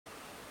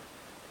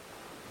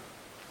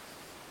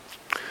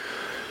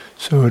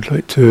So I'd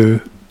like to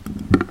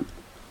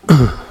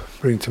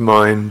bring to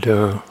mind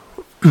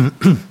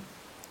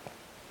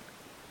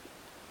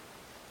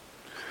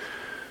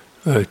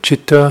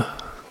citta,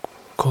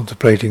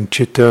 contemplating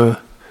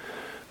citta,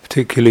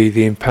 particularly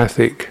the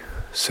empathic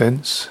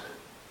sense.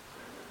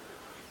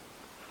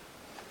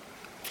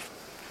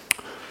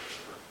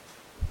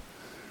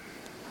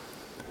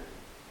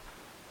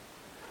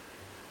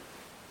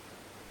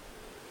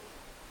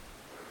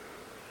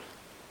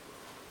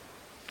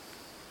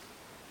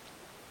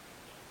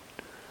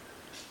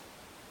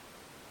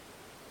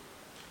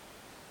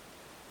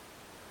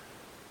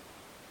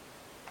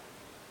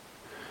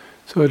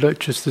 So I'd like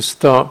just to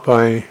start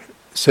by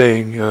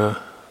saying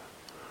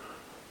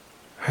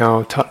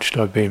how touched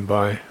I've been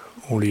by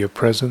all of your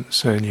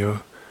presence and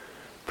your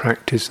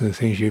practice and the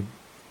things you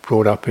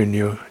brought up in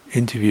your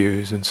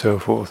interviews and so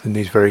forth in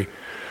these very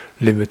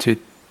limited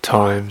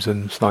times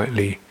and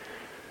slightly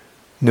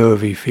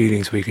nervy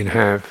feelings we can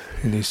have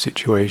in these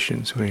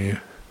situations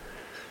when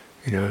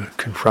you're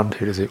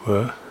confronted, as it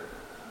were,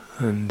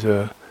 and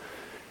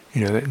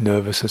that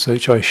nervousness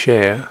which I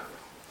share,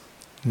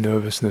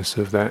 nervousness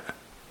of that.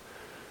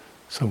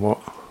 Somewhat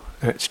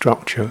that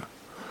structure,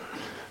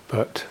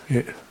 but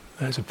it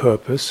has a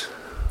purpose,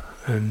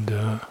 and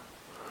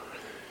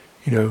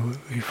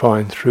we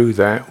find through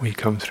that we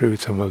come through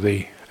some of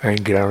the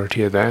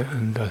angularity of that,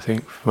 and I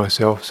think for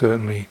myself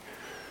certainly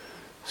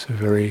it's a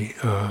very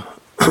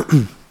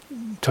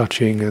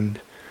touching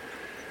and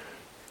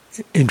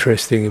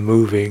interesting and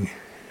moving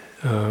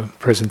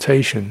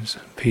presentations,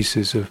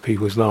 pieces of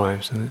people's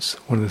lives, and it's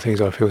one of the things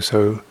I feel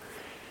so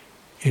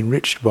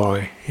enriched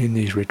by in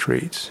these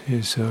retreats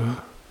is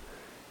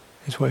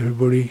what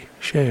everybody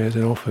shares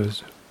and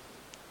offers.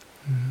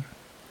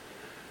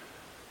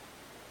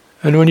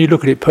 And when you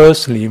look at it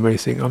personally, you may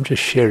think, I'm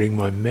just sharing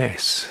my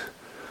mess.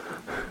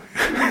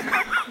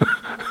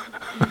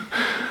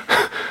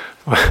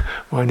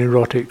 my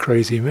neurotic,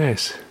 crazy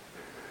mess.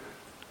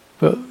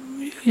 But,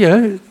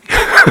 yeah.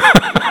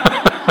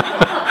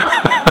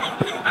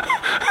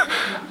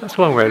 That's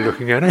one way of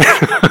looking at it.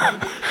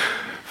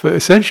 But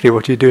essentially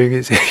what you're doing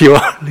is you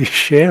are only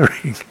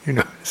sharing,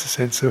 there's a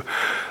sense of,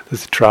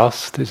 there's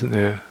trust, isn't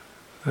there,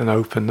 and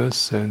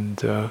openness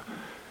and a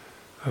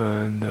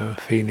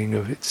feeling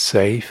of it's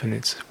safe and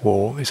it's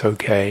warm, it's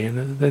okay,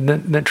 and then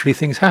naturally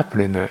things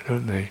happen in that,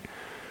 don't they?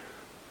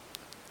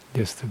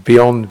 Just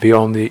beyond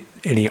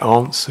any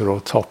answer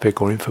or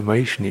topic or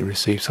information you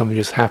receive, something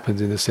just happens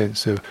in the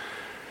sense of,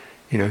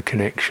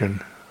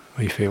 connection.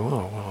 We feel,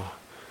 oh,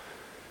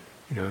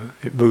 well,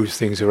 it moves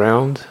things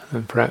around,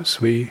 and perhaps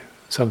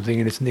something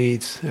in its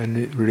needs, and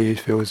it really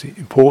feels the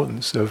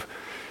importance of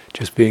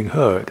just being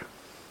heard.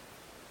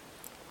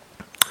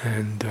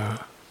 And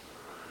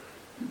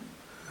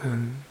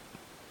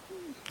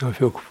I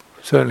feel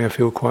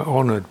quite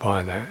honoured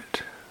by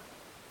that.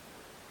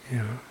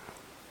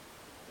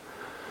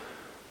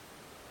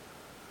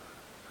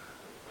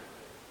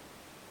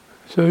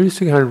 So just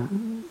kind of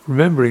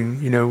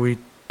remembering,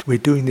 we're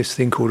doing this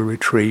thing called a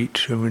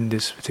retreat, and we're in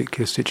this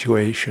particular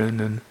situation,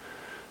 and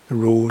the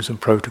rules and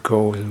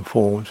protocols and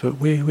forms, but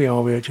we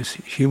are just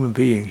human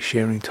beings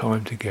sharing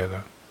time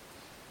together.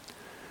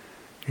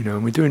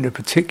 And we're doing it in a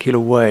particular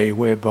way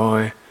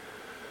whereby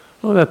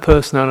all that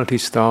personality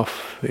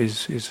stuff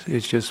is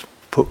just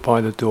put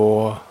by the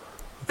door.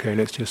 Okay,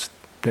 let's just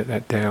let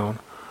that down.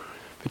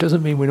 But it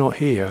doesn't mean we're not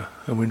here,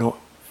 and we're not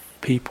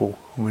people,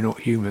 and we're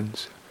not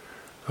humans,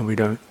 and we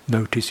don't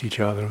notice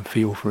each other and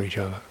feel for each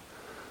other.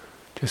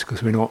 Just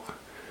because we're not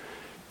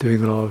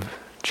doing a lot of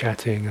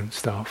chatting and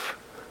stuff.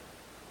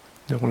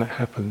 When that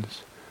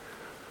happens,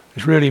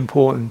 it's really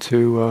important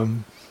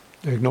to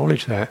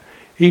acknowledge that.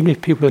 Even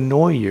if people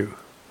annoy you,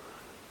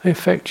 they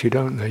affect you,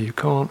 don't they? You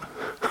can't.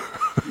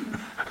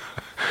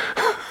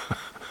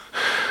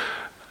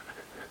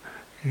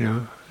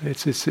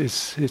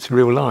 It's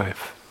real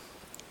life.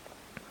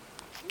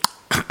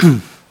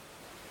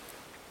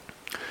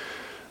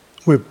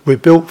 We're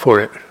built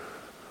for it.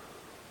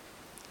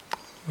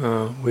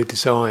 We're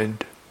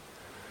designed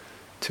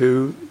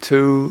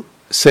to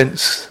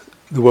sense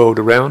the world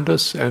around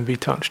us and be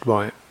touched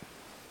by it.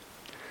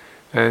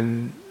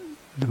 And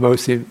the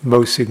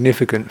most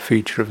significant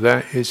feature of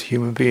that is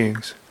human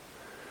beings.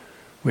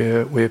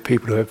 We're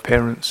people who have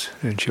parents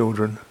and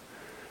children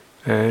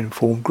and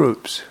form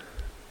groups.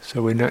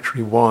 So we're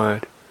naturally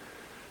wired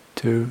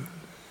to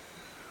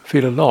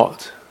feel a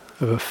lot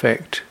of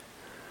affect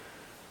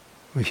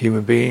with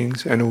human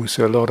beings, and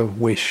also a lot of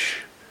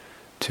wish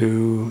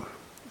to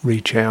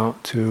reach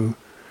out, to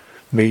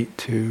meet,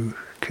 to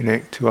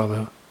connect to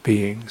other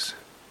beings.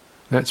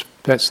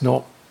 That's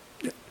not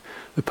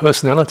the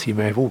personality.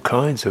 May have all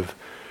kinds of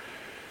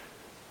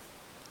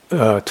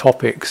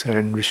topics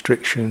and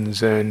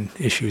restrictions and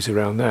issues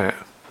around that.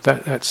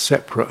 That's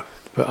separate,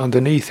 but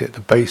underneath it,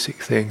 the basic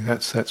thing.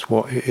 That's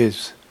what it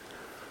is.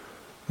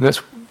 And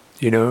that's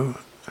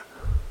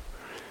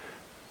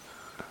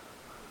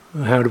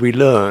how do we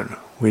learn?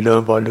 We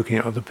learn by looking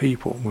at other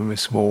people. When we're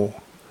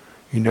small,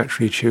 you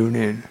naturally tune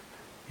in.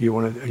 You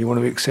want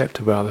to be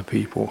accepted by other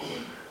people.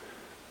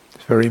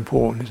 It's very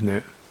important, isn't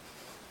it?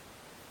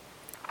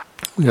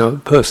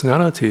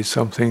 Personality is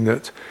something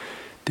that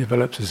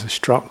develops as a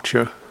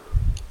structure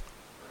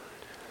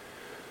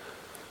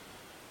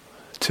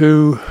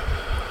to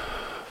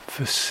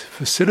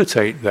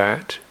facilitate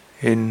that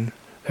in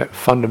that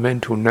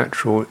fundamental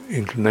natural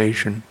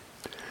inclination,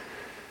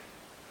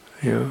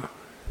 and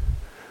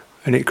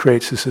it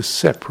creates us as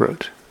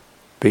separate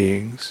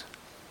beings,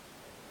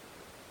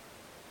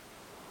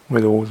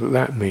 with all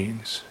that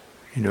means,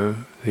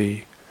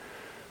 the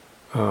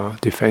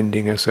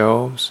defending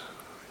ourselves,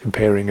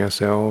 comparing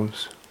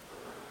ourselves,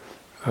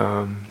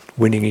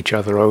 winning each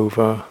other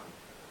over,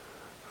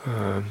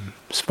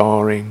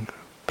 sparring,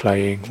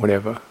 playing,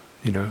 whatever,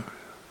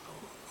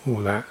 all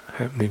that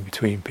happening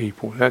between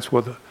people. That's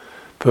what the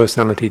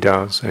personality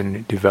does, and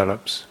it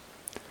develops.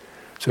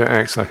 So it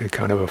acts like a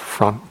kind of a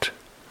front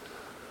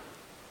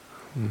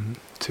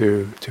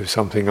to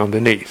something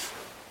underneath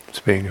that's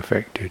being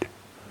affected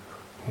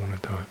all the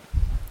time.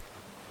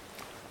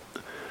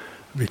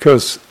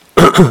 Because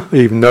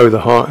even though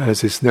the heart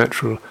has this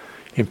natural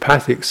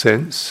empathic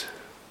sense,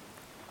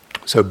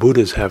 so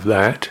Buddhas have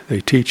that,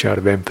 they teach out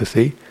of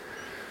empathy,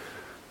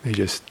 they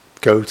just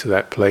go to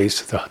that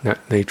place, the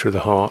nature of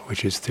the heart,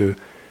 which is to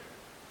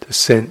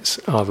sense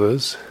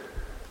others,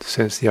 to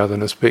sense the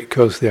otherness,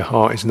 because their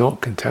heart is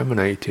not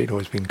contaminated or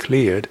has been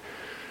cleared,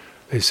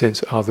 they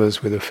sense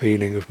others with a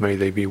feeling of may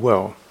they be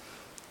well.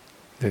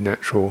 Their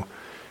natural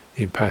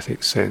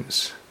empathic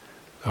sense,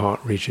 the heart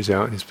reaches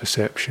out in its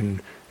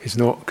perception, is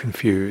not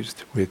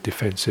confused with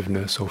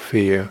defensiveness or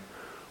fear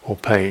or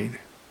pain.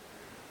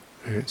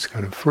 It's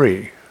kind of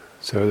free.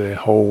 So their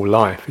whole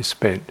life is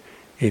spent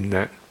in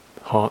that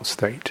heart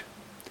state.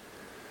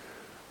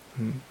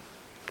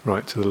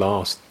 Right to the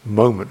last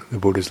moment of the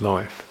Buddha's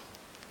life,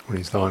 when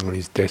he's lying on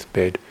his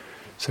deathbed,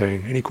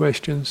 saying, "Any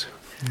questions?"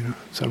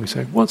 Somebody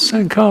saying, "What's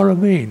sankhara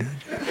mean?"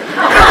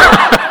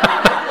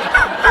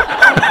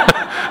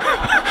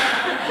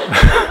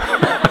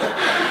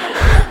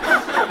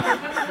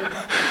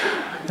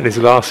 And his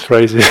last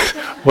phrase is,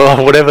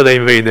 "Well, whatever they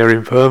mean, they're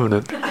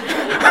impermanent.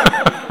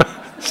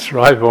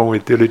 Strive on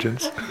with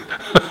diligence."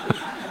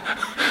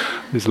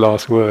 His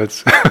last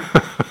words.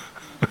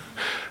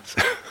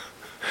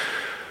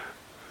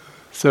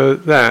 So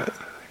that,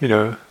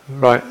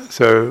 right,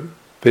 so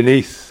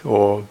beneath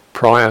or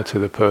prior to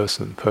the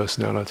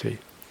personality,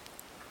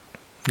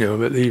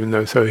 but even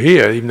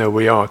though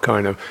we are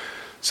kind of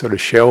sort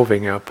of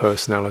shelving our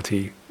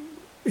personality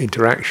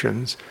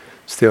interactions,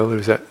 still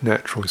there's that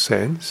natural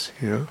sense,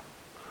 how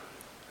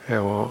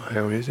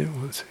is it,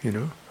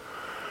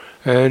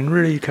 and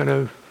really kind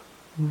of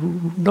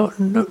not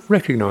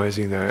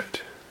recognizing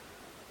that.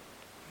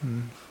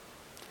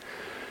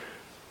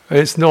 And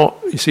it's not,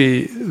 you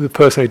see, the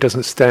personality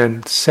doesn't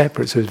stand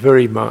separate, so it's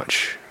very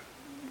much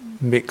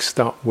mixed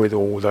up with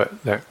all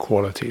that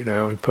quality.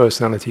 Now,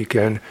 personality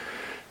can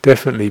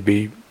definitely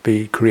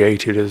be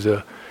created as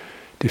a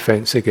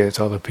defense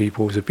against other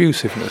people's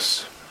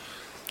abusiveness,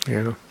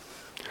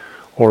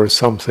 or as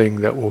something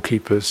that will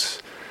keep us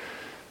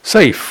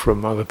safe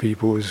from other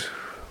people's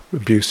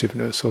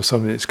abusiveness, or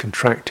something that's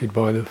contracted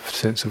by the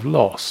sense of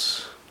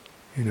loss,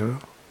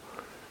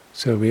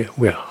 So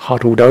we're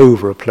huddled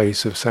over a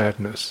place of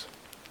sadness.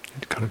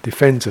 It kind of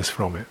defends us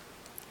from it.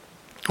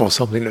 Or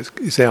something that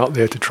is out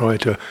there to try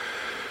to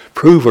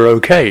prove we're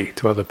okay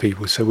to other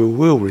people, so we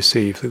will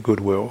receive the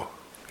goodwill.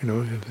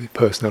 The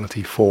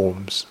personality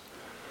forms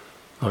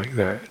like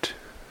that.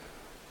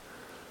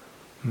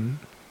 And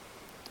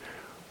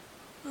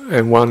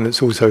one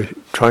that's also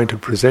trying to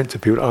present to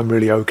people, I'm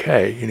really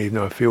okay, even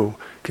though I feel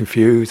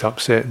confused,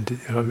 upset,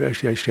 and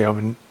actually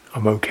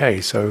I'm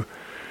okay. So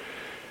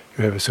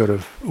you have a sort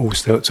of all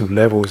sorts of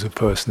levels of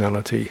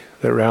personality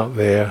that are out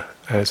there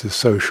as the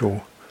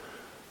social,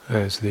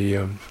 as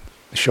the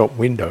shop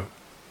window.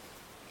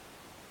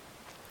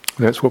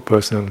 And that's what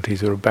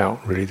personalities are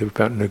about, really. They're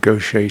about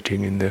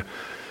negotiating in the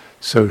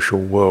social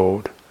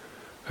world,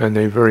 and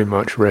they very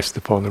much rest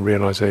upon the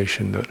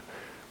realization that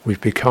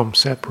we've become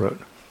separate,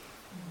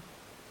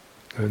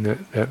 and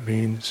that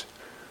means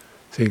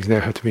things now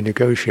have to be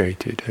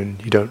negotiated,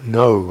 and you don't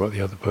know what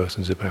the other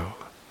person's about.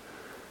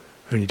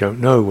 And you don't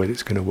know whether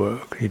it's going to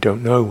work. You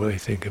don't know what they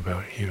think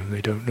about you, and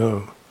they don't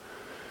know.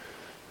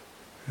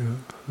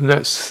 And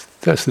that's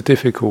the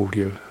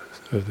difficulty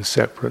of the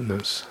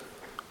separateness.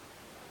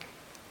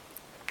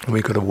 And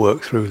we've got to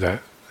work through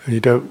that. And you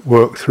don't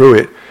work through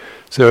it.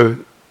 So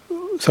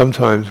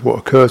sometimes what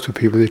occurs with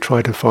people, they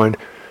try to find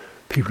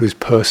people whose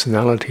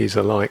personalities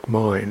are like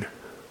mine.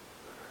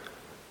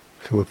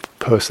 So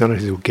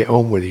personalities will get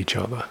on with each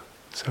other.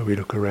 So we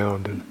look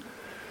around and,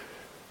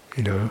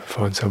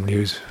 find somebody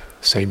who's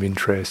same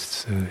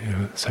interests,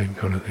 same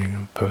kind of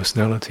thing.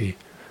 Personality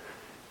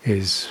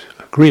is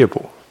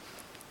agreeable.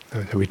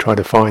 So we try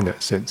to find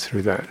that sense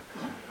through that.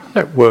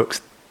 That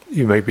works.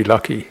 You may be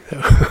lucky.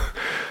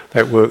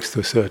 That works to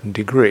a certain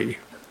degree.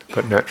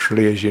 But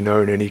naturally, as you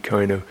know, in any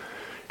kind of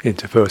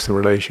interpersonal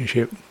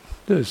relationship,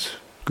 there's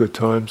good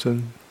times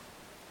and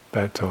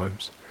bad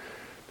times,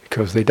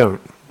 because they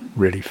don't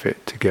really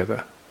fit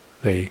together.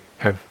 They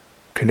have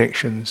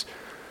connections,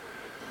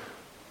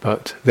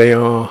 but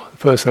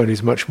personality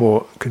is much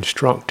more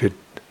constructed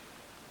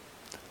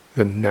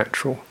than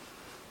natural.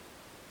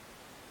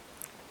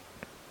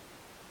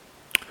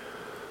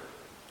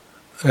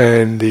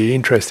 And the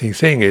interesting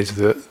thing is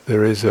that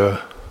there is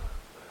a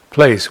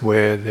place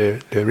where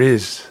there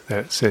is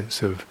that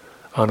sense of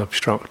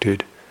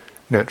unobstructed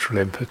natural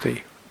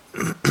empathy.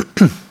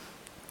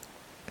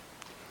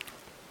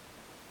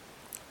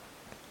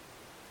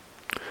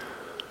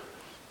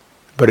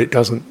 But it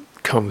doesn't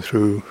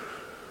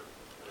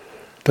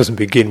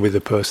begin with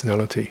the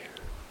personality.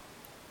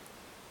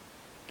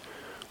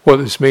 What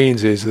this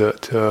means is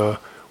that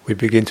we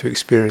begin to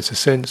experience a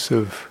sense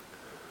of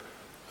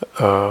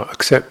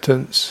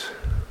acceptance,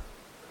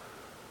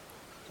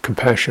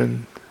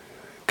 compassion,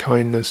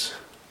 kindness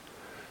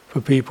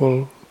for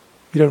people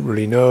you don't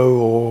really know,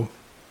 or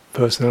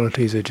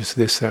personalities are just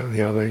this, that and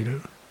the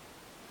other,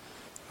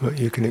 But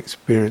you can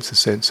experience a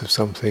sense of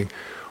something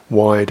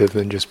wider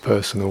than just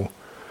personal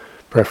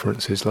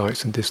preferences,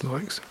 likes and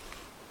dislikes.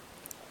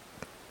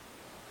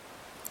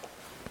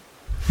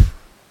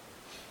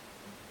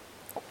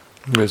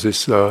 There's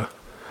this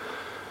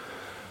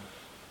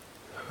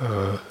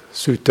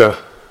sutta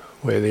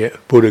where the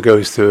Buddha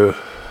goes to,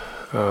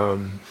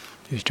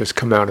 he's just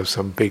come out of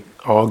some big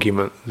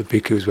argument the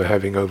bhikkhus were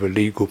having over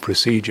legal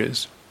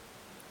procedures.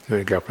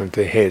 They go up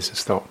into their heads and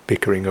start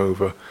bickering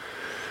over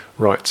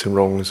rights and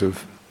wrongs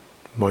of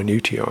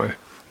minutiae.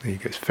 He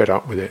gets fed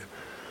up with it.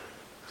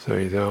 So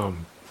he's,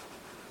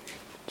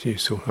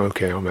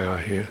 okay, I'm out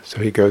of here.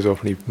 So he goes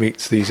off and he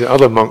meets these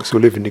other monks who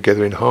are living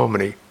together in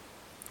harmony.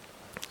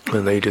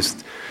 And they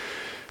just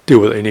do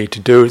what they need to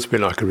do. It's a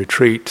bit like a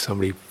retreat.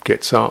 Somebody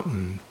gets up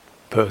and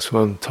first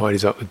one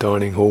tidies up the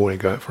dining hall, they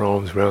go out for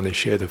alms round, they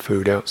share the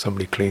food out,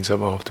 somebody cleans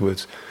up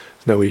afterwards.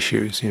 There's no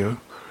issues,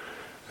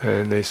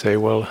 And they say,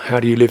 well, how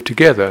do you live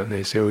together? And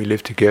they say, we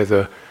live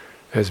together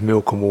as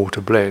milk and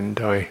water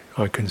blend. I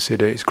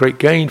consider it's great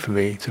gain for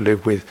me to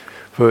live with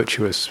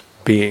virtuous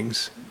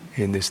beings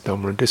in this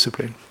Dhamma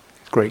discipline.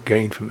 It's great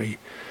gain for me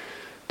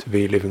to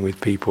be living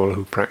with people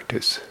who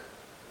practice.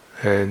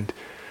 And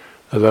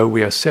although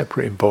we are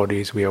separate in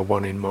bodies, we are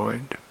one in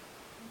mind.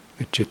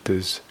 The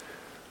citta's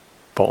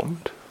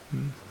bond.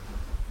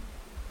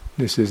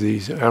 This is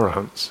these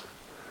arahants.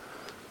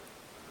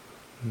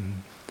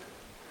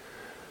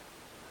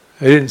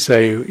 They didn't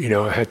say,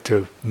 I had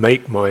to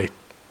make my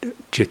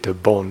citta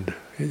bond.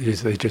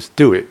 They just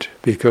do it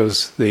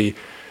because if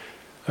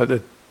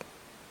they're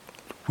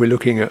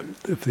looking at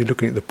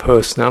the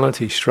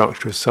personality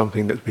structure as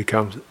something that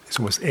it's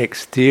almost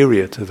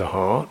exterior to the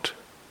heart.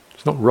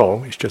 It's not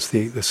wrong, it's just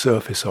the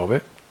surface of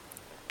it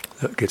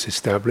that gets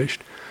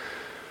established.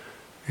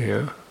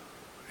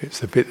 It's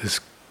the bit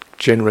that's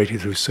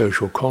generated through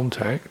social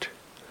contact.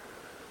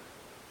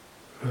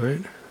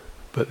 Right?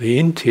 But the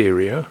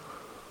interior,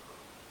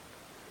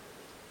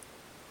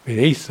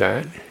 beneath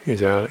that,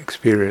 is our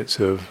experience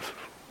of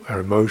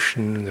our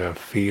emotions, our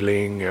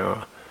feeling,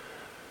 and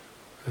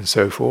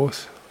so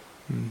forth.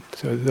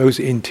 So those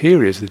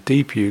interiors, the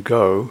deeper you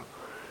go,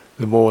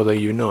 the more they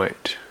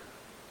unite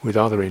with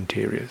other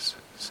interiors.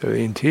 So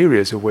the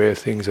interiors are where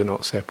things are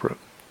not separate.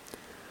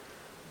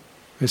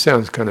 It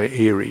sounds kind of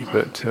eerie,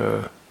 but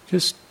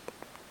just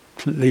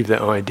leave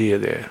that idea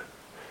there.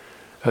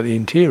 At the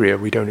interior,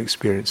 we don't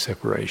experience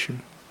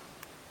separation.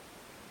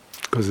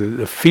 Because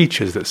the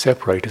features that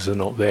separate us are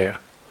not there.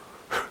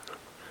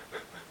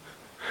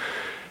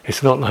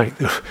 It's not like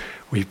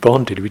we've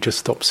bonded, we just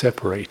stop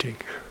separating.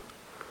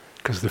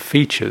 Because the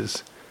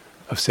features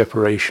of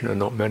separation are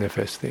not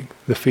manifesting.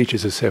 The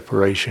features of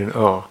separation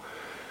are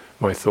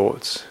my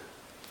thoughts,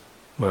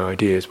 my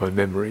ideas, my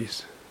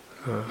memories,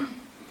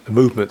 the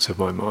movements of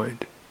my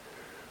mind.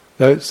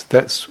 They're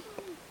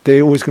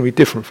always going to be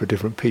different for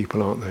different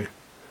people, aren't they?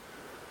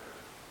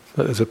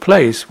 But there's a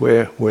place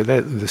where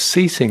the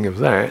ceasing of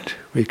that,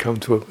 we come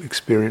to an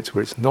experience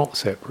where it's not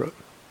separate,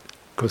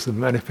 because the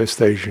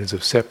manifestations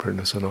of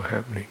separateness are not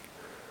happening.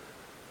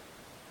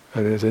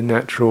 And there's a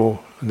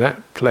natural, in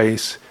that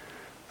place,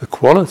 the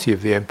quality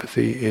of the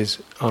empathy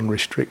is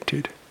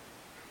unrestricted.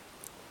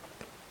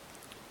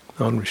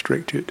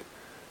 Unrestricted.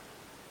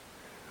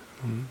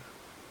 And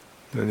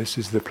this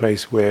is the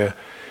place where,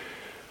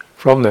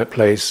 from that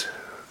place,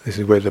 this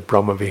is where the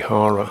Brahma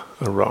Vihara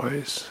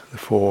arise, the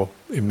four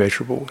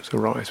immeasurables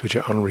arise, which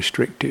are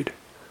unrestricted,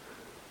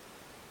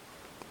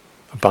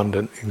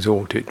 abundant,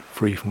 exalted,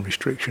 free from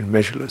restriction,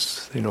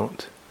 measureless. They're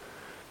not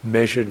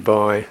measured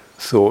by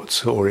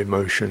thoughts or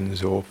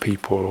emotions or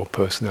people or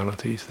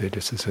personalities. They're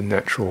just as a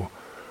natural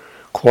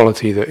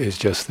quality that is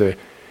just the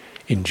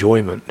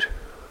enjoyment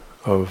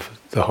of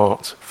the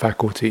heart's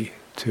faculty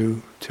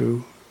to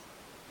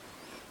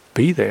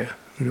be there,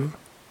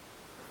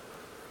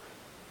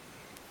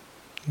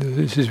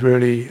 This is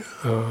really,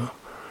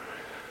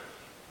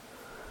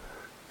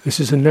 this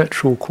is a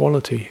natural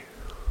quality.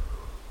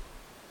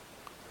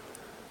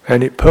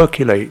 And it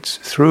percolates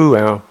through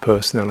our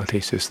personality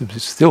systems.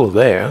 It's still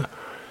there,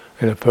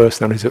 and our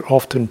personalities are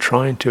often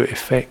trying to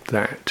effect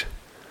that,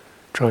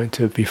 trying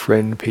to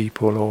befriend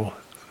people or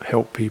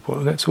help people,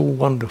 and that's all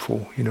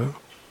wonderful,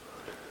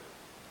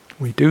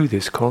 We do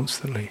this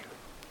constantly.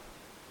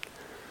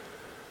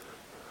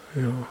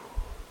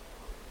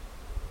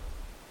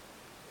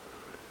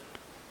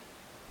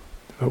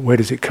 But where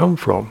does it come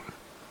from?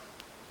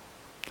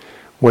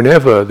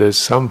 Whenever there's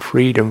some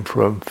freedom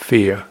from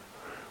fear,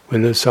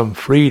 when there's some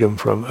freedom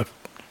from a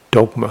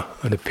dogma,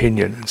 an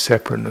opinion, and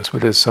separateness, where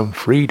there's some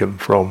freedom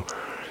from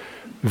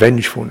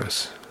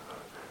vengefulness,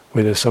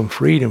 where there's some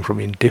freedom from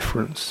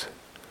indifference,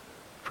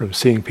 from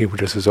seeing people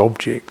just as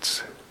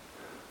objects,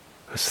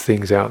 as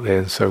things out there,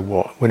 and so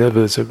what. Whenever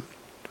there's a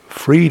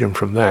freedom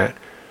from that,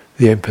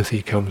 the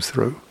empathy comes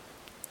through.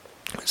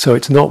 So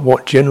it's not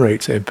what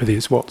generates empathy,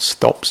 it's what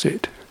stops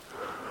it.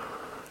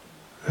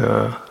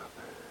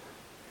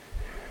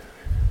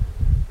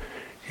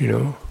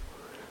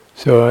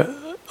 So I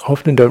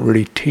often don't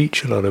really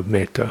teach a lot of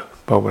metta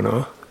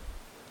bhavana,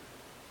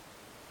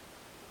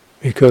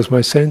 because my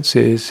sense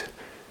is,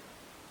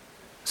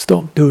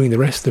 stop doing the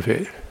rest of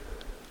it.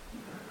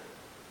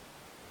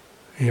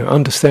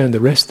 Understand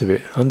the rest of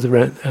it.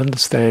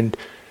 Understand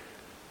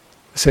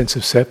the sense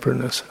of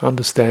separateness.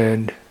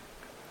 Understand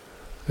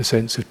the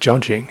sense of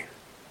judging.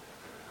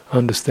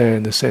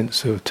 Understand the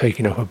sense of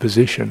taking up a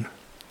position.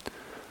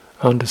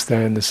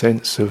 Understand the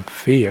sense of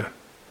fear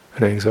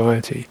and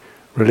anxiety.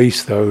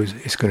 Release those,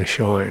 it's going to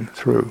shine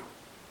through.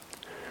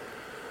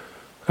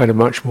 And a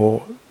much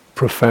more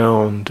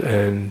profound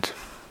and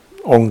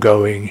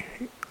ongoing,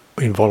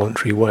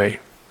 involuntary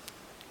way.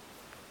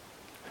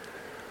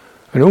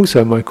 And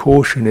also my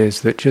caution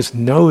is that just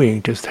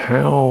knowing just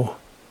how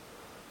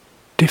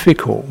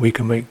difficult we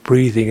can make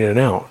breathing in and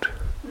out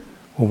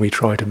when we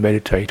try to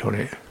meditate on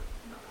it.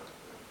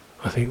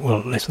 I think,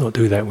 well, let's not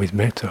do that with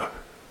metta.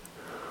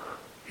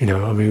 We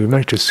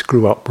managed to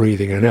screw up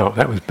breathing in and out,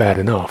 that was bad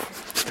enough.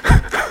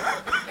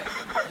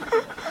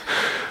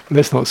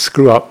 Let's not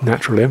screw up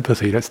natural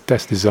empathy, that's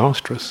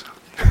disastrous.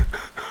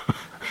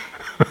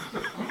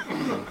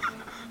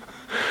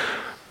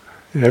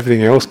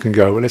 Everything else can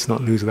go, but let's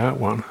not lose that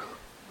one.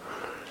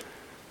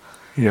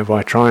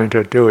 By trying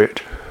to do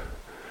it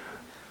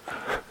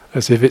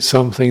as if it's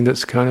something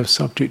that's kind of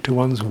subject to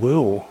one's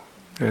will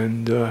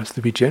and has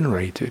to be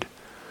generated.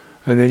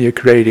 And then you're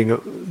creating a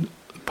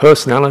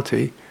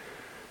personality,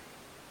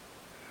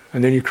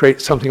 and then you create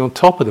something on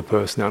top of the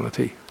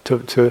personality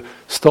to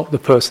stop the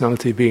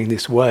personality being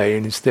this way,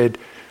 and instead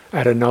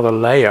add another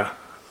layer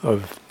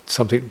of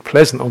something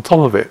pleasant on top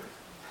of it.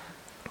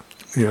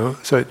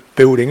 So it's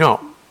building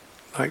up,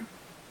 like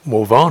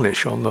more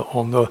varnish on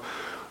the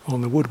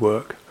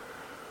woodwork.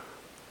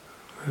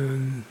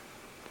 And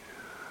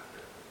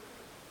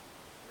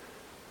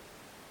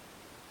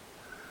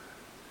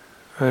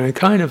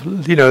kind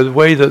of, the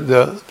way that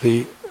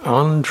the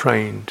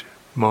untrained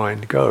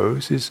mind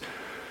goes is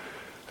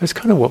that's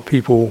kind of what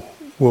people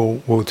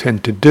will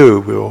tend to do.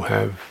 We'll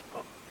have,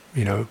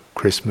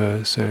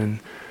 Christmas and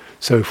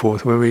so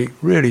forth, when we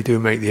really do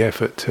make the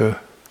effort to,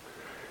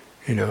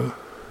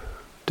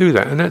 do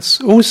that. And that's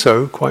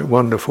also quite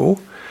wonderful.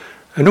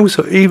 And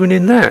also, even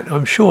in that,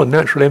 I'm sure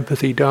natural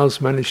empathy does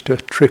manage to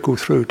trickle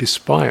through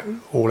despite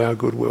all our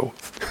goodwill.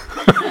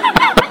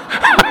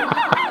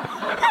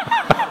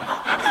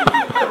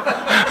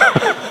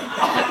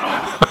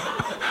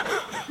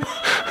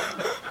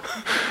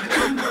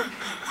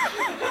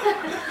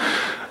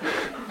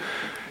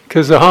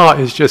 Because the heart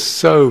is just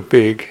so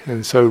big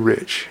and so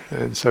rich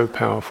and so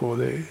powerful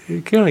that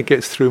it kind of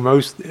gets through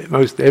most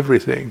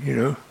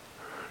everything,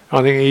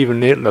 I think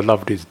even Hitler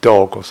loved his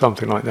dog or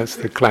something like that. That's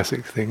the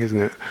classic thing,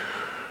 isn't it?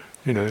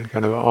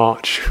 Kind of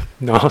arch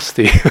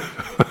nasty.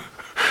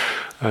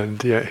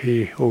 And yet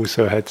he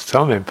also had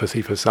some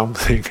empathy for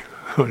something.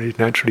 He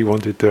naturally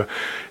wanted to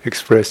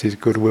express his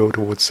goodwill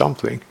towards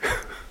something.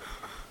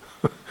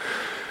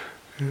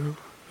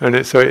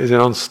 And so it is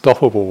an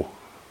unstoppable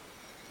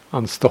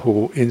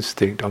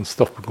instinct,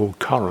 unstoppable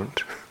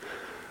current,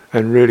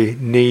 and really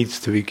needs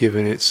to be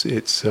given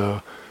its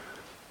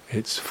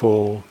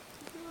full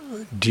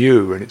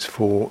due and its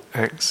full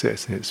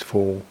access and its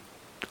full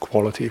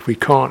quality. If we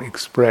can't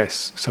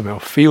express, somehow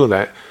feel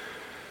that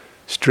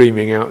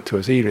streaming out to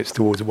us, even if it's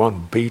towards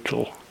one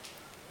beetle,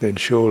 then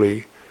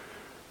surely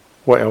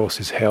what else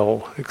is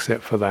hell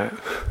except for that?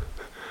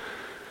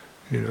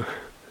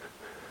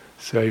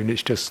 So even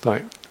it's just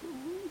like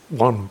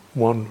one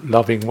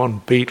loving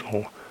one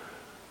beetle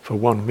for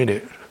 1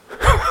 minute.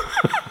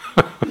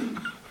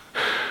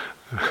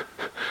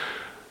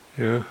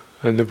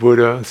 And the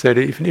Buddha said,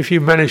 even if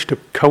you manage to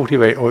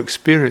cultivate or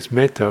experience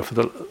metta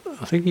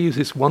I think he used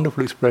this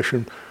wonderful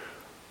expression,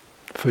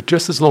 for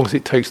just as long as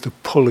it takes to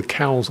pull a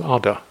cow's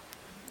udder.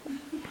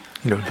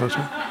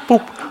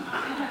 Boop.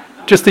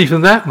 Just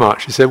even that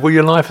much. He said, well,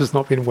 your life has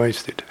not been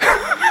wasted.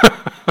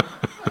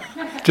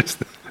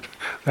 Just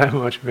that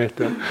much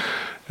metta.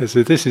 I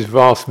said, this is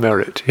vast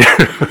merit.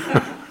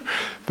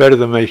 Better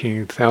than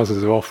making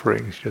thousands of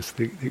offerings, just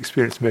the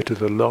experience metta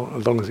as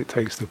long as it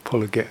takes to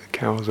pull a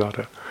cow's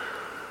udder.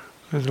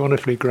 It's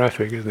wonderfully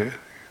graphic, isn't it?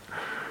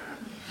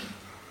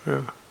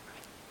 Yeah.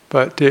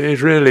 But it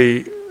is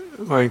really,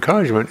 my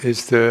encouragement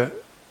is to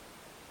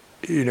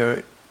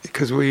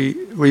because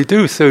we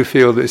do so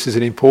feel that this is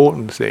an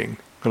important thing,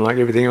 and like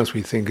everything else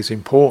we think is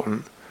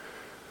important,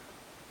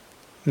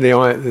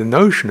 the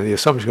notion, the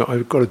assumption,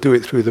 I've got to do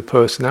it through the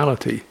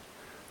personality,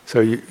 so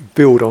you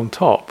build on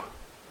top.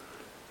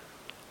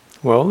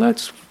 Well,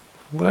 that's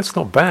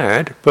not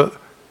bad, but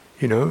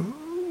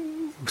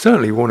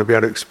certainly we want to be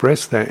able to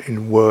express that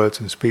in words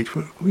and speech.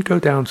 We go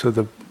down to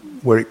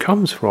where it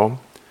comes from,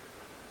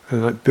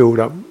 and like build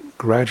up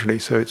gradually,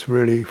 so it's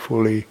really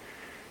fully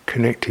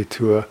connected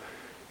to a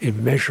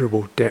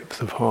immeasurable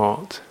depth of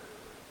heart,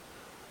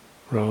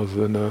 rather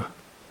than an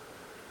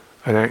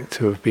act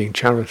of being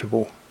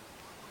charitable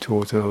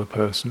towards another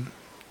person.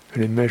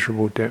 An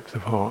immeasurable depth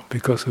of heart,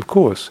 because of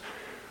course,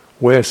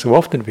 where so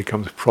often it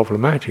becomes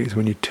problematic is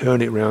when you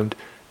turn it around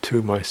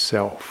to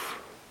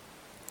myself.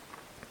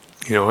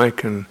 I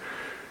can,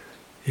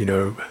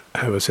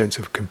 have a sense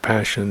of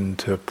compassion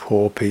to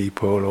poor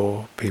people,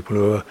 or people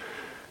who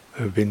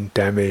have been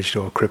damaged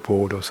or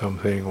crippled or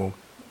something, or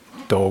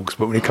dogs,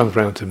 but when it comes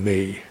around to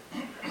me,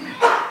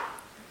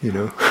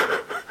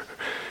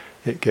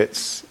 it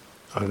gets,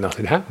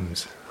 nothing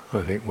happens.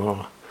 I think,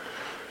 well,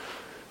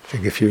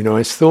 think a few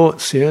nice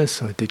thoughts,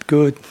 yes, I did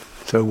good,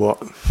 so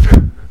what?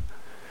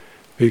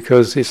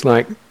 Because it's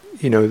like,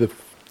 the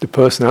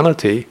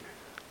personality,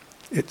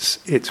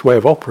 its way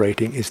of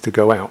operating is to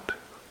go out,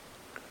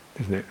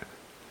 isn't it?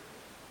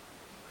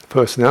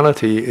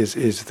 Personality is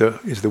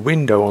the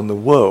window on the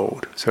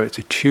world, so it's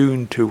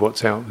attuned to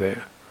what's out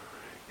there.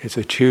 It's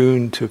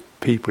attuned to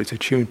people, it's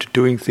attuned to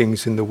doing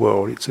things in the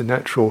world. It's a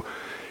natural,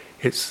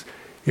 we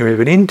have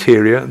an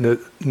interior, and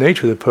the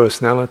nature of the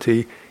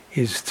personality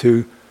is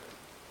to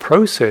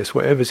process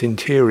whatever's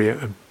interior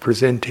and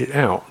present it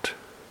out.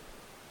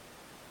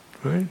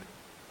 Right?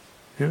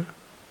 Yeah?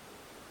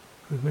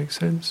 Does that make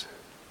sense?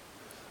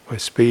 My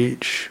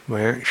speech,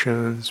 my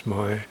actions,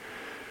 my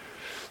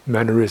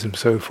mannerisms,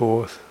 so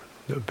forth,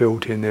 that are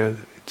built in there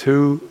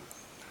to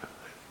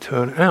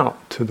turn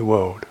out to the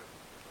world.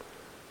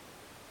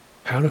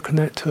 How can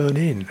that turn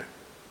in?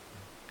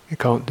 You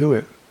can't do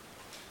it.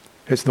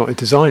 It's not a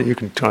design. You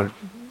can try.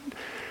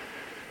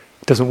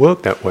 It doesn't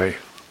work that way.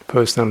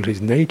 Personality's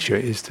nature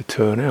is to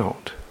turn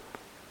out.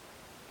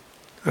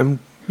 And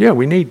yeah,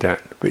 we need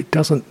that, but it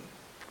doesn't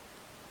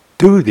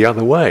do the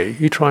other way.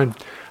 You try and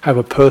have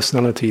a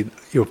personality,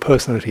 your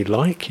personality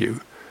like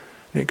you,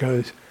 and it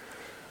goes,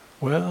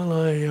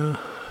 well,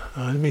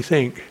 let me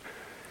think.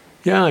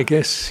 Yeah, I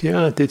guess,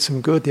 I did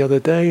some good the other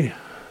day.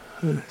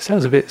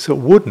 Sounds a bit sort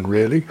of wooden,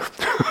 really.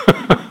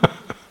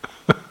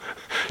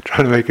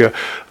 Trying to make a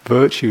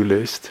virtue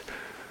list.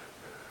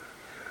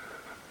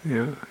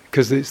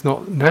 Because it's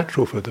not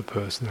natural for the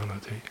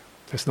personality.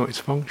 That's not its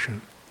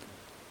function.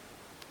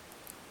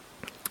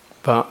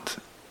 But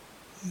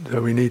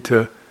so we need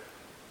to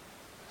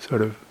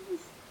sort of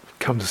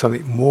come to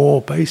something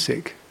more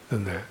basic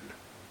than that.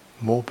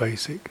 More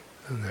basic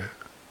than that.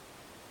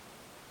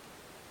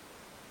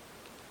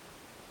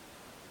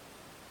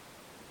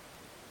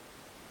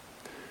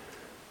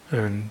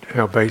 And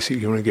how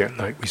basic you want to get,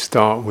 like we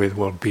start with,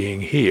 well,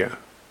 being here.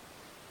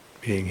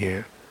 Being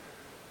here.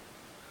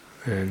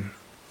 And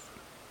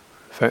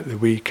the fact that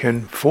we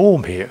can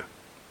form here.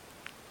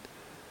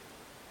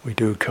 We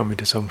do come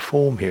into some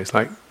form here. It's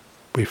like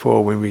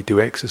before, when we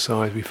do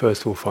exercise, we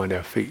first of all find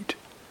our feet.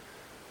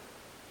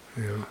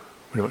 We're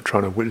not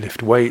trying to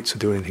lift weights or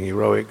do anything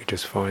heroic, we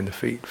just find the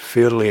feet.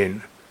 Fill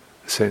in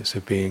the sense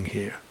of being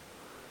here.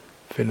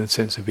 Fill in the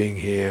sense of being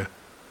here.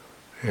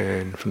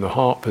 And from the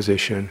heart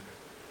position,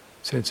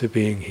 sense of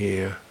being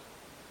here.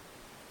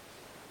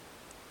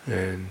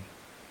 And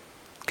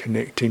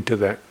connecting to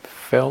that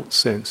felt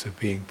sense of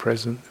being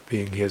present,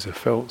 being here as a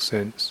felt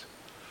sense.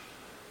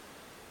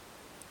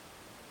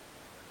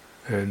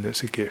 And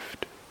that's a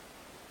gift.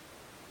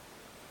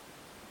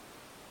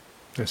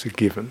 That's a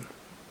given.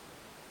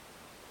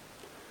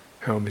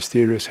 How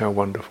mysterious, how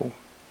wonderful.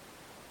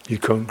 You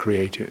can't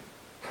create it.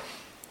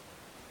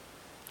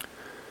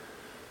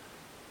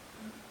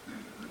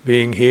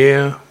 Being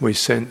here, we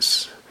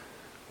sense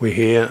we're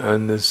here,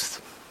 and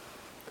there's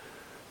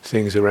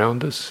things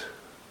around us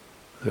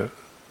that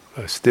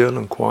are still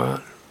and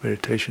quiet.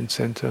 Meditation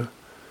center,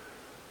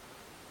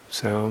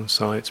 sounds,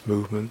 sights,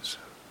 movements.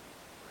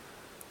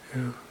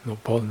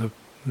 Not bothered.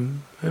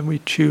 And we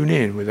tune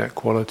in with that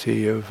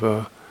quality of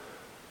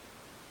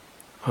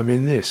I'm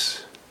in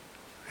this.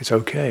 It's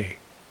okay.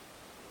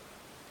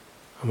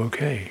 I'm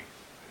okay.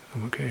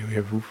 I'm okay. We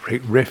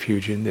have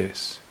refuge in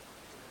this.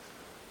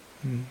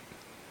 And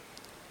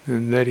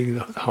letting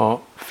the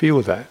heart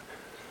feel that.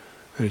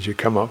 And as you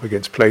come up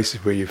against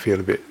places where you feel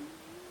a bit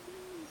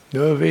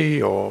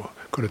nervy or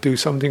got to do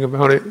something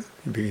about it,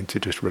 you begin to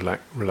just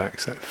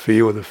relax that.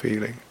 Feel the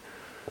feeling.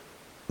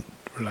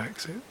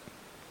 Relax it.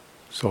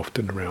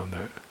 Soften around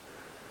that.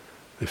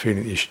 The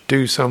feeling that you should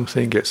do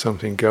something, get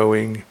something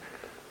going,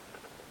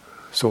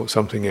 sort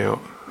something out.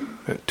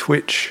 That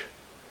twitch,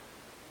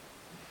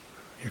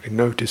 you can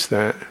notice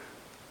that,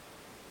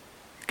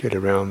 get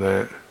around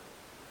that,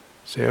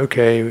 say,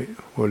 okay,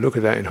 we'll look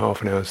at that in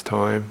half an hour's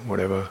time,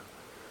 whatever.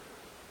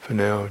 For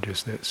now,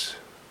 just let's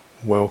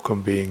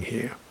welcome being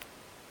here.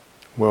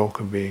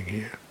 Welcome being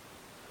here.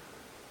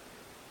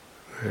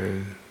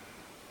 And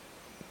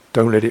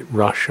don't let it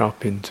rush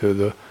up into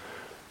the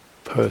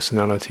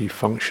personality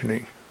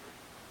functioning.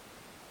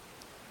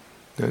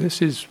 Now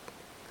this is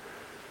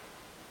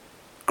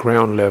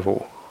ground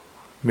level.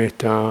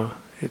 Metta,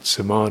 it's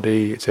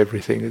samadhi, it's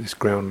everything at this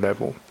ground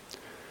level.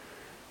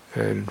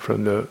 And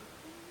from the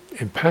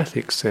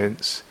empathic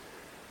sense,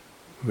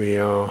 we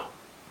are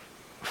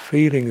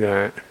feeling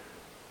that,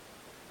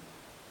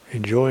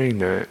 enjoying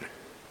that,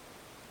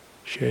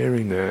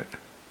 sharing that,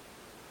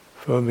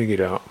 firming it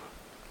up,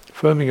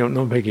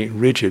 not making it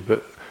rigid,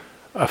 but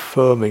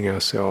affirming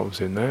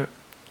ourselves in that,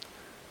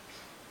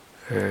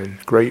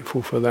 and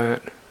grateful for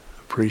that,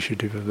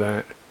 appreciative of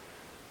that.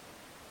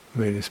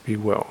 May this be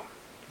well.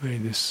 May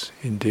this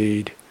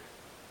indeed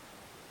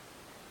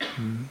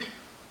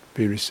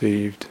be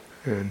received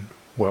and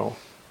well.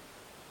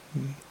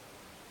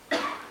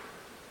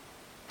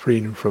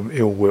 Freedom from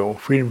ill will,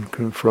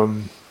 freedom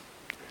from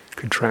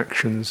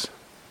contractions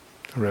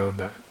around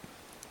that.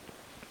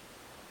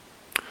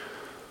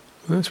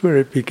 That's where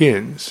it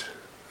begins.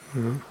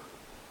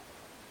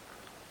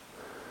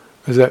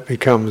 As that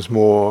becomes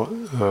more,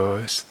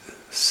 the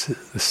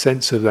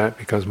sense of that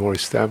becomes more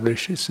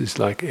established, it's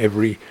like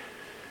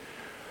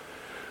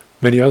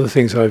many other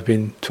things I've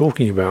been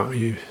talking about,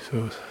 you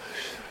sort of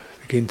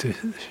begin to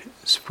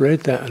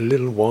spread that a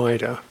little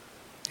wider,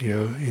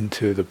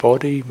 into the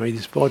body. May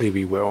this body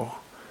be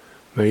well.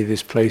 May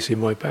this place in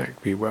my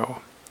back be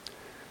well.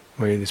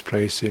 May this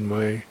place in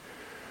my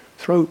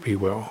throat be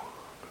well.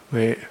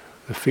 May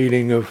the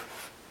feeling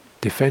of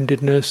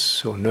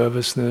defendedness or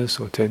nervousness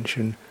or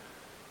tension,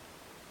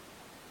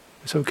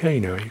 it's okay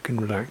now, you can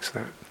relax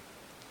that.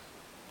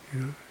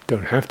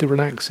 Don't have to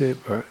relax it,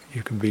 but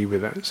you can be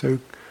with that. So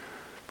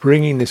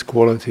bringing this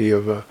quality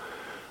of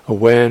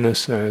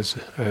awareness as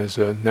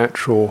a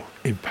natural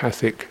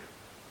empathic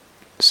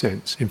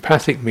sense.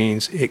 Empathic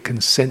means it can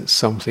sense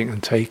something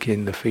and take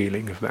in the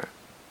feeling of that.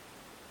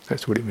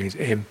 That's what it means,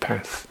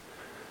 empath.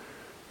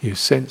 You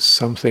sense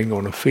something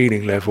on a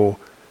feeling level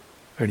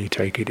and you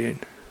take it in.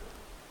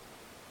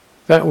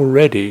 That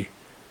already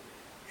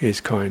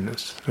is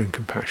kindness and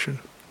compassion.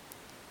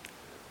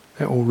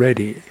 That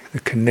already, the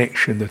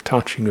connection, the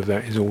touching of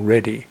that is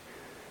already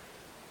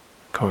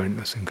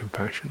kindness and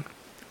compassion.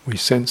 We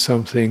sense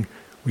something,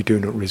 we do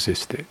not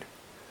resist it.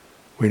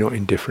 We're not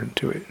indifferent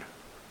to it.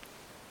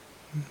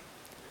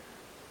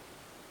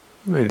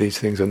 Maybe these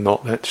things are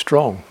not that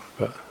strong,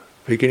 but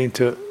beginning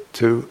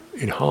to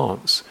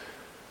enhance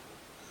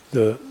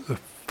the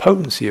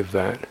potency of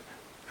that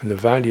and the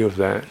value of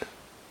that,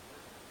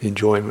 the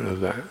enjoyment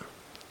of that.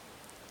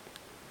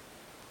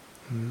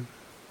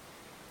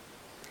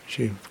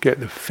 You get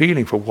the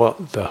feeling for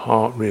what the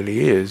heart really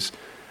is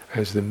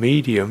as the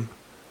medium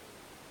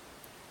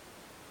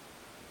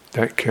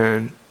that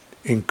can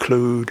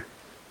include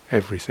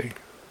everything.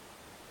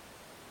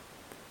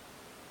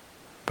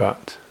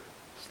 But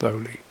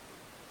slowly.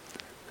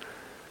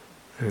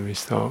 And we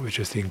start with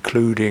just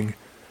including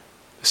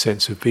the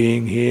sense of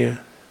being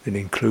here, then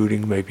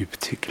including maybe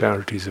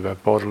particularities of our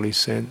bodily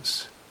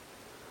sense,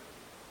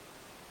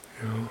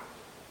 and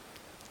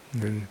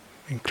then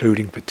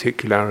including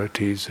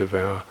particularities of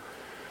our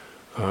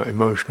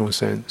emotional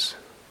sense,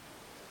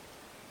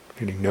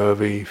 feeling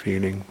nervy,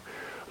 feeling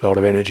a lot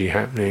of energy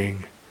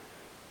happening,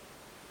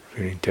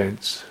 feeling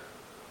tense,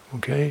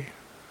 okay,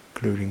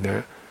 including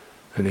that,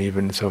 and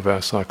even some of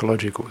our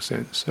psychological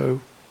sense.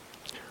 So,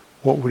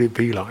 what would it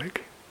be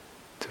like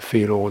to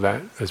feel all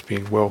that as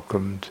being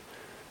welcomed,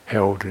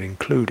 held and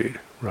included,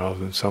 rather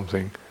than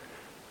something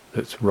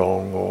that's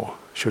wrong or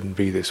shouldn't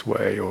be this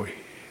way or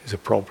is a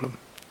problem?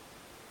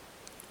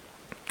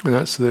 And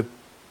that's the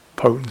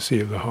potency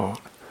of the heart.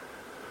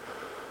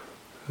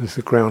 That's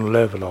the ground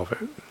level of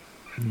it.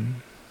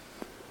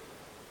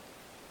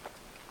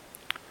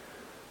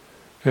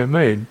 It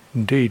may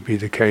indeed be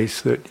the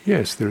case that,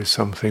 yes, there is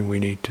something we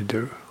need to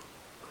do.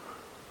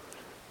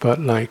 But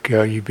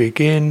you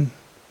begin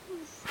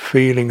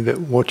feeling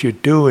that what you're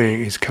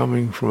doing is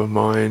coming from a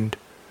mind,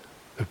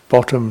 the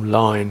bottom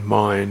line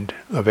mind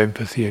of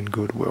empathy and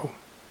goodwill.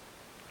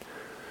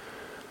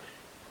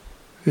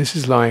 This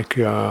is like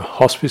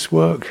hospice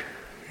work.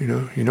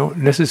 You're not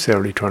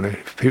necessarily trying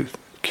to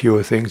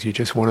cure things, you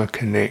just want to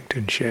connect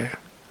and share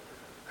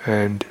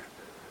and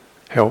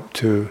help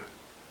to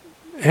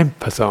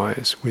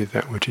empathize with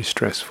that which is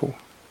stressful.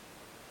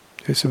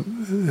 It's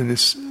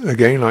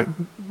again, like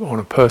on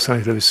a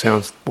personality level, it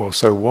sounds, well,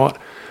 so what?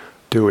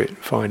 Do it,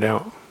 find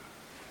out.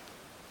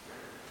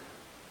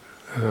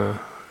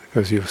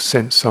 Because you've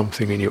sensed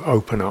something and you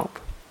open up.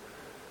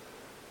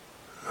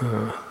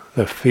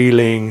 The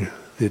feeling,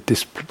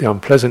 the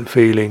unpleasant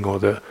feeling or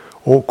the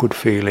awkward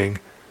feeling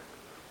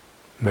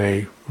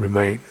may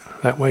remain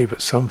that way, but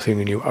something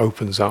in you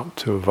opens up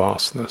to a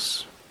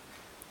vastness,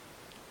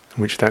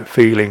 in which that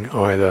feeling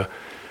either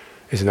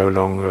is no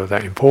longer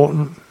that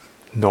important,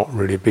 not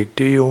really a big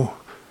deal,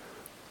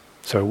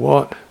 so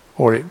what,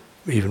 or it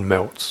even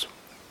melts.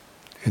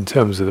 in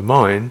terms of the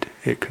mind,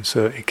 it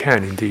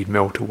can indeed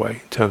melt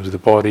away. In terms of the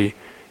body,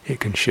 it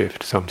can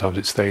shift. Sometimes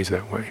it stays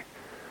that way.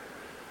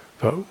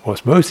 But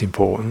what's most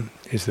important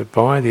is that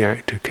by the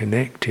act of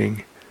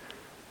connecting,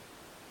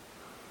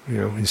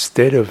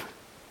 instead of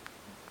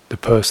the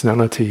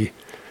personality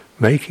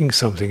making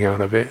something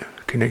out of it,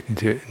 connecting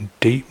to it and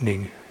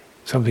deepening,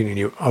 something in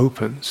you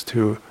opens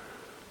to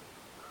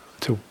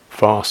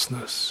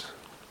vastness,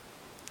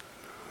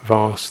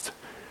 vast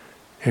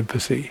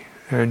empathy,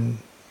 and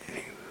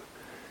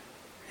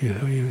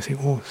you think,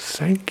 oh,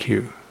 thank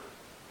you,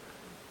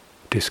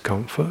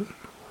 discomfort,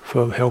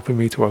 for helping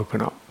me to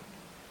open up.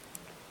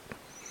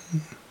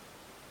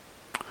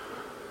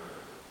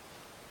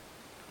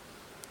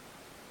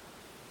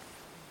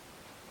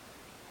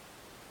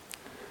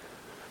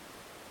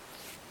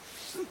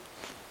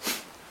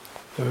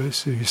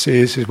 So you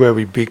see, this is where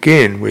we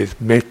begin with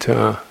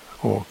metta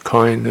or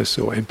kindness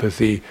or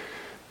empathy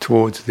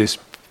towards this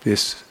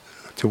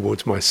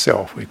towards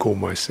myself. We call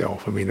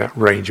myself. I mean that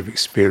range of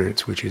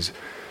experience which is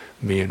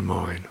me and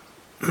mine.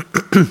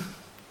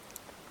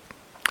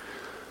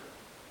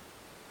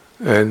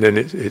 And then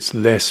it's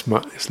less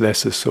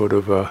a sort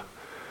of a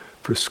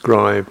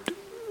prescribed,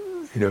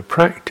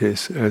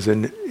 practice as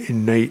an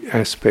innate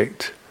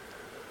aspect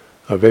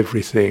of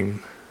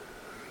everything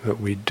that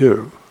we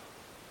do.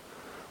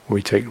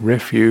 We take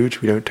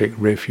refuge. We don't take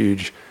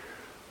refuge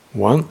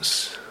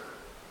once,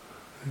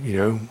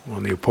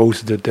 on the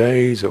opposite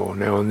days or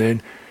now and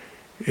then.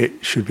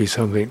 It should be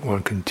something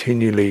one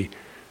continually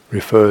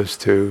refers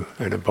to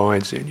and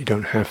abides in. You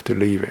don't have to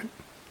leave it.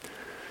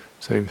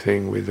 Same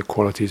thing with the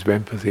qualities of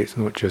empathy. It's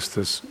not just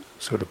this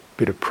sort of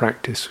bit of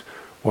practice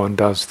one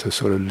does to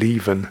sort of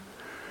leaven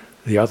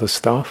the other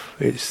stuff.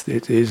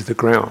 It is the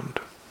ground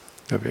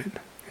of it.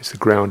 It's the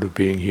ground of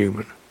being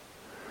human.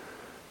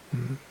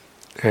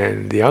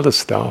 And the other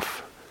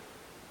stuff,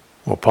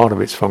 or part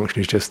of its function,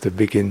 is just to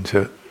begin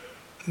to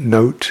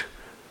note,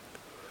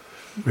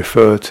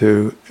 refer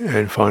to,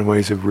 and find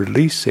ways of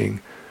releasing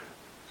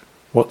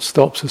what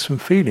stops us from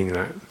feeling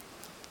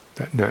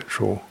that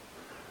natural,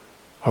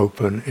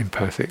 open,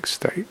 empathic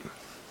state,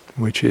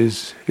 which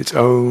is its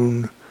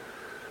own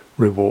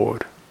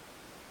reward.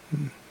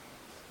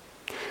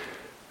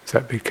 As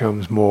that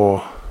becomes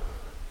more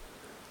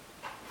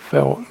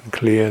felt and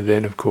clear,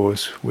 then of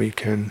course we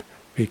can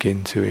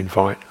begin to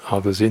invite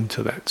others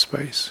into that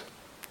space.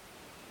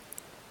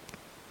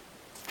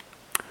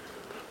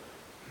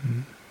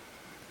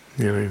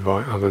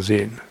 Invite others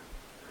in.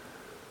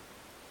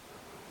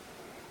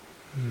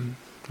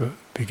 But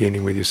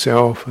beginning with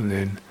yourself and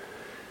then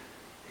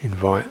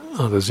invite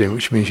others in,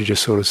 which means you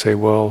just sort of say,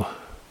 well,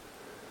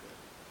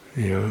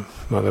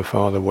 mother,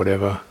 father,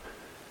 whatever,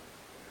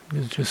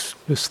 just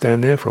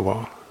stand there for a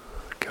while.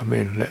 Come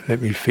in,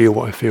 let me feel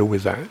what I feel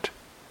with that.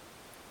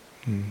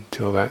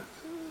 Until that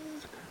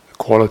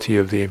quality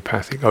of the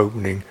empathic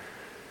opening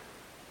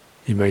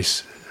you may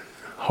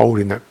hold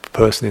in that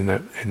person,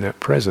 in that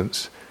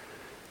presence,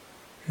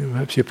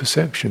 perhaps your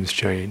perceptions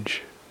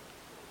change,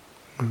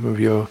 some of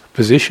your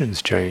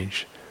positions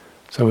change,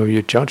 some of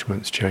your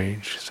judgments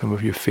change, some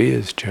of your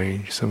fears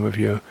change, some of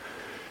your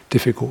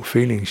difficult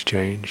feelings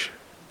change.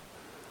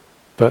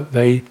 But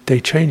they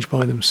change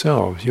by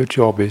themselves. Your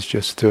job is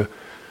just to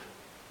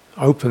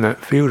open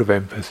that field of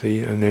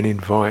empathy and then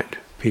invite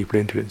people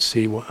into it and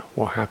see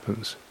what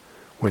happens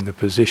when the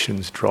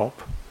positions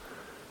drop,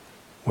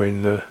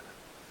 when the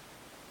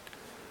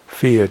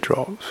fear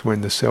drops,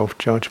 when the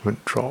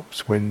self-judgment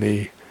drops, when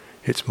the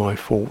it's my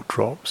fault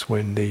drops,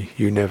 when the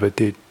you never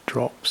did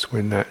drops,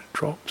 when that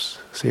drops.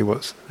 See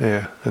what's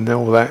there. And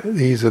all that,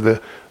 these are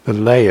the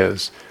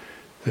layers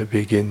that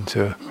begin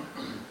to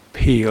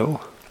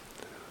peel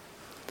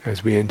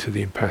as we enter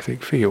the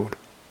empathic field.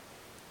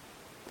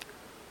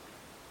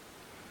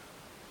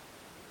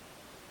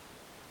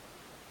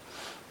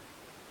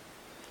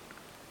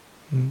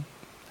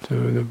 So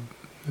the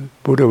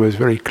Buddha was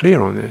very clear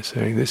on this,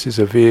 saying this is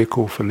a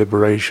vehicle for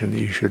liberation that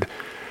you should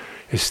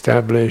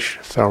establish,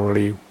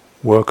 thoroughly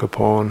work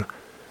upon,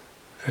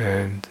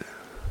 and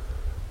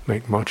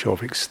make much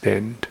of,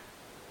 extend.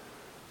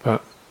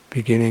 But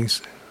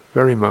beginnings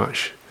very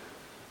much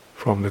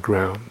from the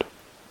ground.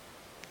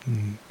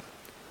 And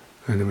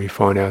then we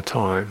find our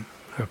time,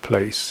 our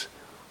place,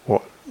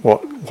 what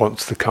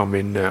wants to come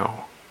in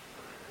now.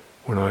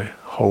 When I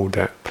hold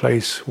that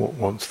place, what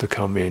wants to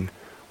come in,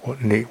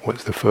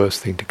 what's the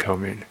first thing to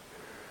come in?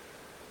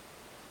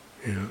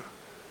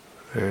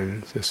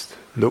 And just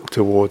look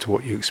towards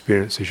what you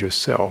experience as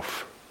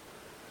yourself.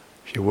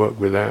 If you work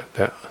with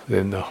that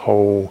then the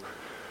whole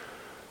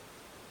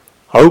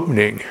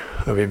opening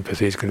of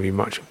empathy is going to be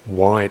much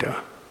wider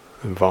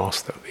and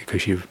vaster,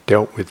 because you've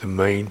dealt with the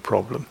main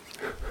problem,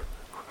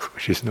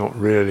 which is not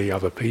really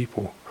other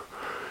people,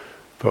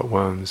 but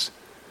one's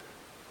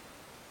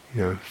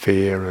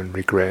fear and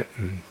regret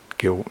and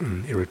guilt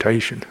and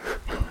irritation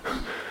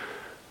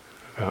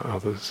about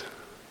others.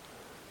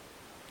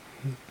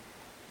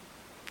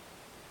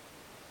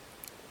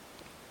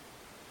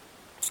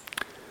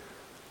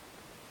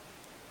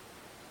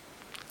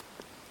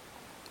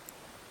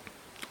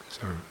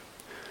 So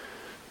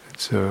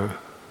So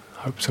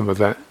I hope some of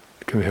that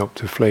can help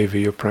to flavour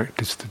your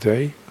practice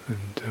today,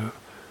 and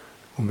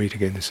we'll meet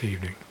again this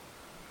evening.